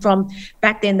came from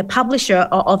back then, the publisher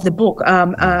of the book,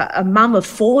 a mum of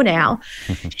four now.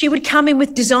 She would come in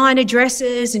with designer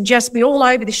dresses and just be all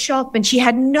over the shop, and she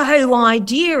had no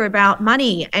idea about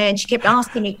money, and she kept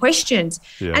asking me questions.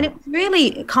 And it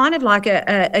really kind of like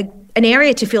an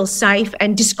area to feel safe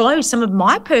and disclose some of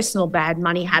my personal bad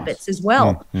money habits as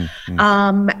well.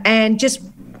 And just,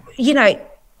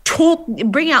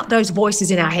 bring out those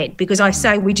voices in our head, because I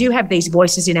say we do have these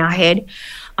voices in our head.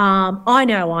 I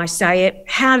know I say it.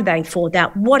 How do they afford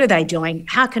that? What are they doing?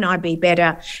 How can I be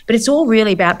better? But it's all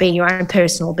really about being your own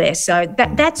personal best. So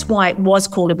that's why it was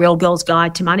called A Real Girl's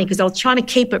Guide to Money, because I was trying to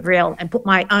keep it real and put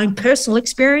my own personal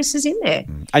experiences in there.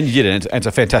 And you did it. And it's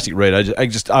a fantastic read. I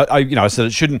said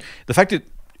it shouldn't. The fact it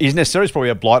is necessary is probably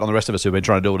a blight on the rest of us who've been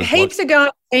trying to do it. Heaps of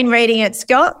guys been reading it,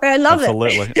 Scott. I love it.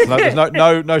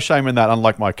 There's no shame in that,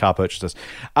 unlike my car purchases.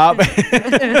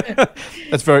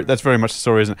 That's very much the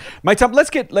story, isn't it? Mate,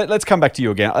 let's come back to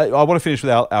you again. I want to finish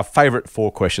with our favourite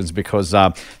 4 questions, because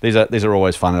these are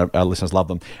always fun and our listeners love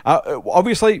them.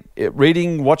 Obviously,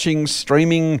 reading, watching,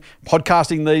 streaming,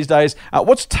 podcasting these days.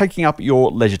 What's taking up your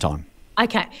leisure time?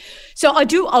 Okay. So I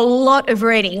do a lot of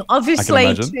reading,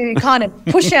 obviously, to kind of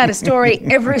push out a story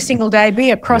every single day, be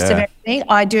across of everything.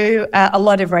 I do a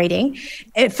lot of reading.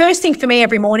 First thing for me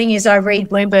every morning is I read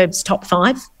Bloomberg's top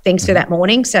 5 things for that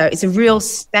morning. So it's a real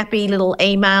snappy little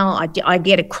email. I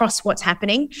get across what's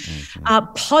happening.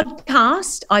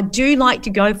 Podcast, I do like to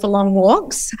go for long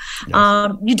walks.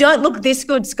 Yes. You don't look this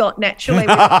good, Scott, naturally.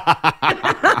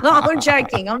 I'm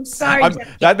joking. I'm sorry.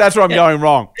 That's where I'm going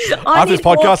wrong. After this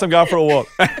podcast, I'm going for a walk.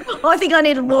 I think I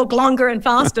need to walk longer and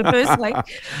faster personally.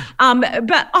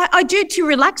 But I do, to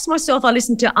relax myself, I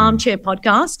listen to Armchair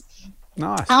Podcast.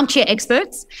 Nice. Armchair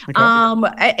experts. Okay.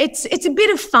 It's a bit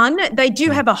of fun. They do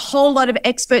have a whole lot of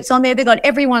experts on there. They've got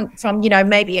everyone from,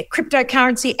 maybe a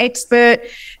cryptocurrency expert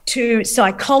to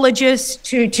psychologists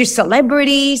to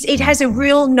celebrities. It has a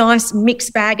real nice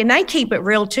mixed bag, and they keep it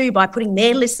real too by putting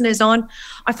their listeners on.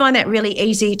 I find that really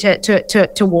easy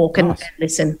to walk and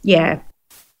listen. Yeah.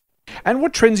 And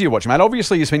what trends are you watching, mate?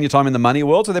 Obviously, you spend your time in the money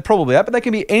world, so they're probably out, but they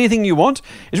can be anything you want.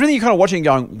 Is there anything you're kind of watching and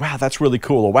going, wow, that's really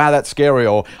cool, or wow, that's scary,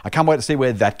 or I can't wait to see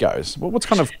where that goes? What's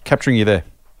kind of capturing you there?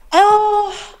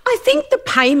 I think the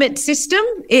payment system,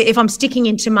 if I'm sticking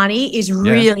into money, is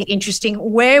really interesting.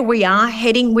 Where we are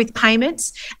heading with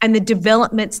payments and the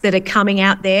developments that are coming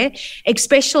out there,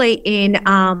 especially in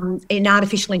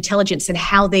artificial intelligence and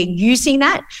how they're using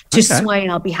that to sway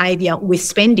our behaviour with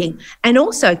spending and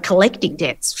also collecting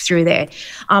debts through there.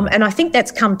 And I think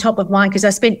that's come top of mind because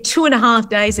I spent 2.5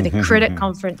 days at a credit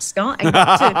conference, Scott, and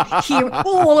got to hear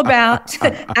all about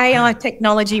AI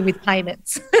technology with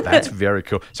payments. That's very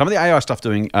cool. Some of the AI stuff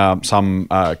doing some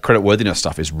credit worthiness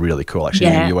stuff is really cool. Actually,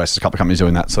 in the US, a couple of companies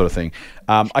doing that sort of thing.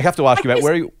 I have to ask you about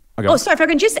where you. Okay. Oh, sorry, if I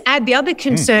can just add, the other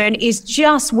concern is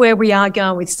just where we are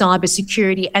going with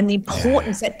cybersecurity and the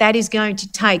importance that is going to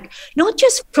take, not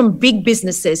just from big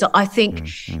businesses. I think,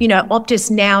 Optus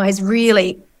now has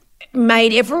really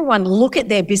made everyone look at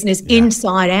their business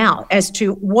inside out as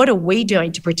to what are we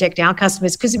doing to protect our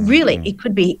customers, because really it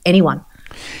could be anyone.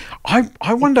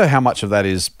 I wonder how much of that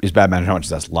is bad management, how much of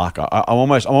that's luck. I'm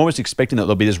almost expecting that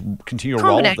there'll be this continual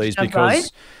roll of these,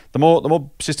 because the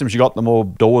more systems you got, the more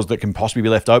doors that can possibly be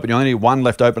left open. You only need one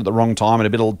left open at the wrong time and a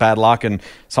bit of bad luck, and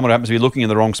someone who happens to be looking in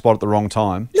the wrong spot at the wrong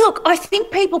time. Look, I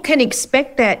think people can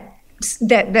expect that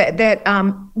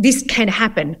this can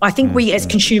happen. I think we as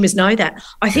consumers know that.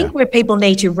 I think where people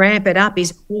need to ramp it up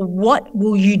is, well, what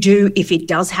will you do if it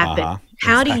does happen?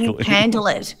 How do you handle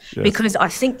it? Yes. Because I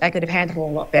think they could have handled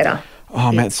it a lot better.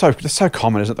 Oh, man, it's so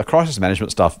common, isn't it? The crisis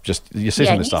management stuff, just you see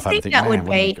some of this stuff happen and think,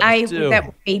 that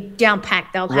would be down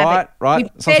packed. They'll have it. Right.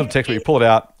 Some sort of text where you pull it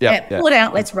out. Pull it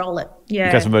out, let's roll it. Yeah.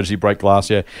 In case of emergency, break glass,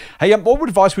 Hey, what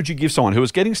advice would you give someone who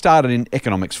is getting started in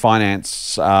economics,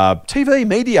 finance, TV,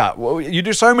 media? Well, you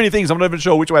do so many things, I'm not even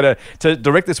sure which way to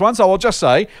direct this one. So I'll just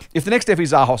say, if the next Effie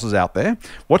Zahos is out there,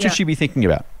 what should she be thinking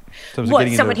about?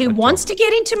 Someone who wants to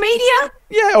get into media?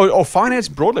 Yeah, or finance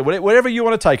broadly. Whatever you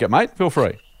want to take it, mate. Feel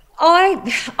free.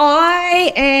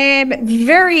 I am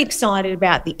very excited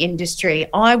about the industry.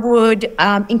 I would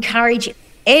encourage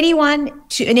anyone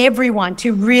and everyone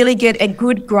to really get a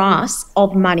good grasp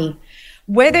of money,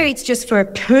 whether it's just for a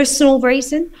personal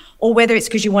reason or whether it's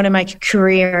because you want to make a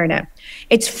career in it.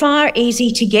 It's far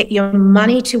easier to get your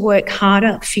money to work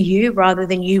harder for you rather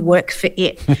than you work for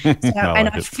it.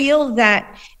 I feel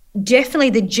that definitely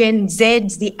the Gen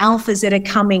Zs, the alphas that are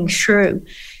coming through,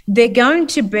 they're going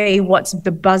to be what's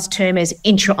the buzz term as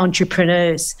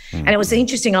intra-entrepreneurs. And it was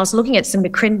interesting, I was looking at some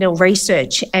McCrindle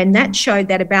research, and that showed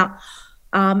that about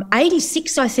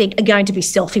 86, I think, are going to be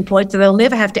self-employed, so they'll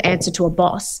never have to answer to a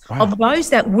boss. Wow. Of those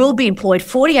that will be employed,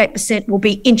 48% will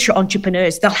be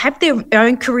intra-entrepreneurs. They'll have their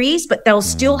own careers, but they'll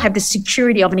still have the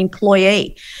security of an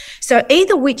employee. So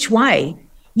either which way,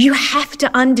 you have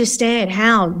to understand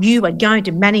how you are going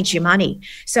to manage your money.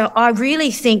 So I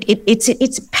really think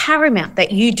it's paramount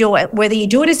that you do it, whether you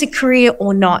do it as a career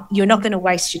or not. You're not going to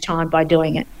waste your time by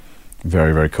doing it.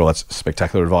 Very, very cool. That's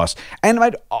spectacular advice. And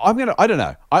mate, I don't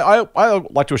know. I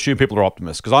like to assume people are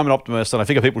optimists because I'm an optimist and I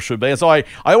think people should be. And so I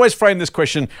always frame this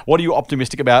question, what are you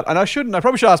optimistic about? And I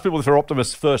probably should ask people if they're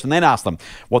optimists first and then ask them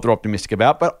what they're optimistic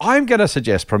about. But I'm going to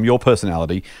suggest from your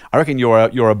personality, I reckon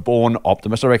you're a born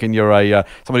optimist. I reckon you're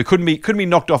someone who couldn't be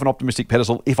knocked off an optimistic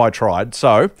pedestal if I tried.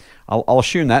 So I'll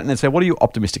assume that and then say, what are you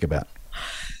optimistic about?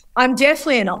 I'm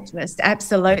definitely an optimist,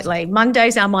 absolutely.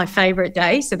 Mondays are my favourite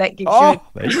day, so that gives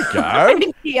there you go.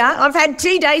 Yeah, I've had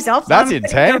 2 days off. That's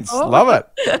intense. Love it.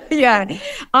 Yeah,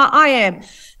 I am.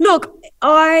 Look,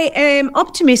 I am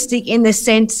optimistic in the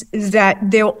sense that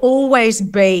there'll always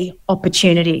be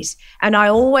opportunities, and I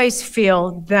always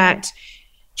feel that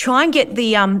try and get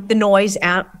the noise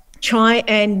out, try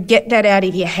and get that out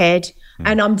of your head.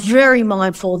 And I'm very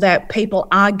mindful that people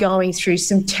are going through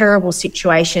some terrible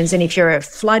situations. And if you're a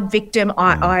flood victim,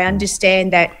 I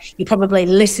understand that you're probably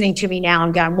listening to me now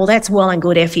and going, well, that's well and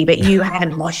good, Effie, but you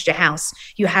haven't lost your house.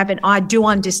 You haven't. I do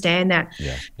understand that.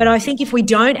 Yeah. But I think if we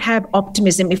don't have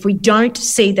optimism, if we don't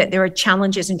see that there are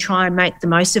challenges and try and make the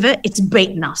most of it, it's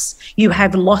beaten us. You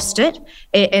have lost it.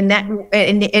 And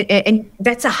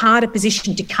that's a harder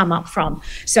position to come up from.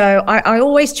 So I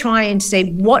always try and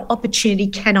see what opportunity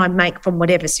can I make from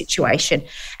whatever situation.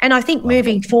 And I think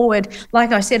moving forward,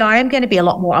 like I said, I am going to be a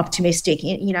lot more optimistic.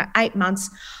 8 months,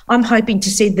 I'm hoping to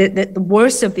see that the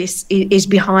worst of this is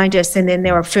behind us, and then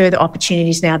there are further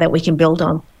opportunities now that we can build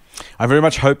on. I very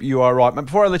much hope you are right. But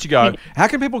before I let you go, how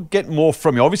can people get more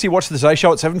from you? Obviously, watch the Today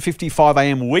Show at 7:55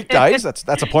 a.m. weekdays.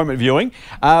 That's appointment viewing.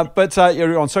 But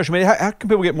you're on social media. How can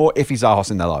people get more Effie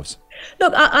Zahos in their lives?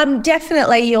 Look,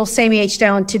 definitely you'll see me each day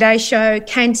on Today Show,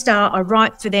 CanStar. I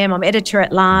write for them. I'm editor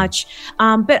at large.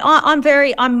 But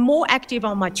I'm more active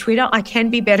on my Twitter. I can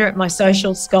be better at my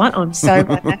socials, Scott. I'm so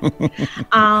glad.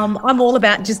 I'm all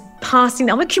about just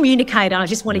passing. I'm a communicator. I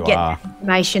just want to get that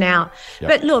information out. Yep.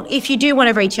 But look, if you do want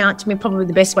to reach out to me, probably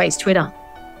the best way is Twitter.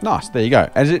 Nice. There you go.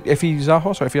 Is it Effie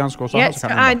Zahos or Effie_Zahos? Yes.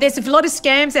 There's a lot of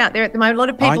scams out there at the moment. A lot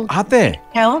of people. Aren't there?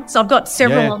 So I've got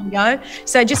several on the go.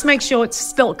 So just make sure it's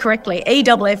spelled correctly.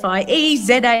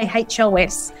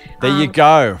 EFFIEZAHOS. There you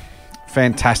go.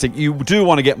 Fantastic. You do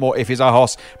want to get more Effie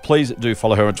Zahos. Please do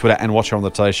follow her on Twitter and watch her on the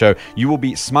Today Show. You will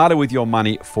be smarter with your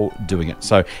money for doing it.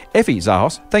 So Effie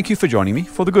Zahos, thank you for joining me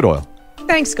for The Good Oil.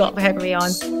 Thanks, Scott, for having me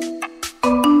on.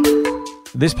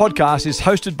 This podcast is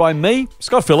hosted by me,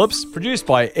 Scott Phillips, produced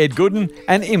by Ed Gooden,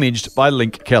 and imaged by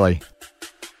Link Kelly.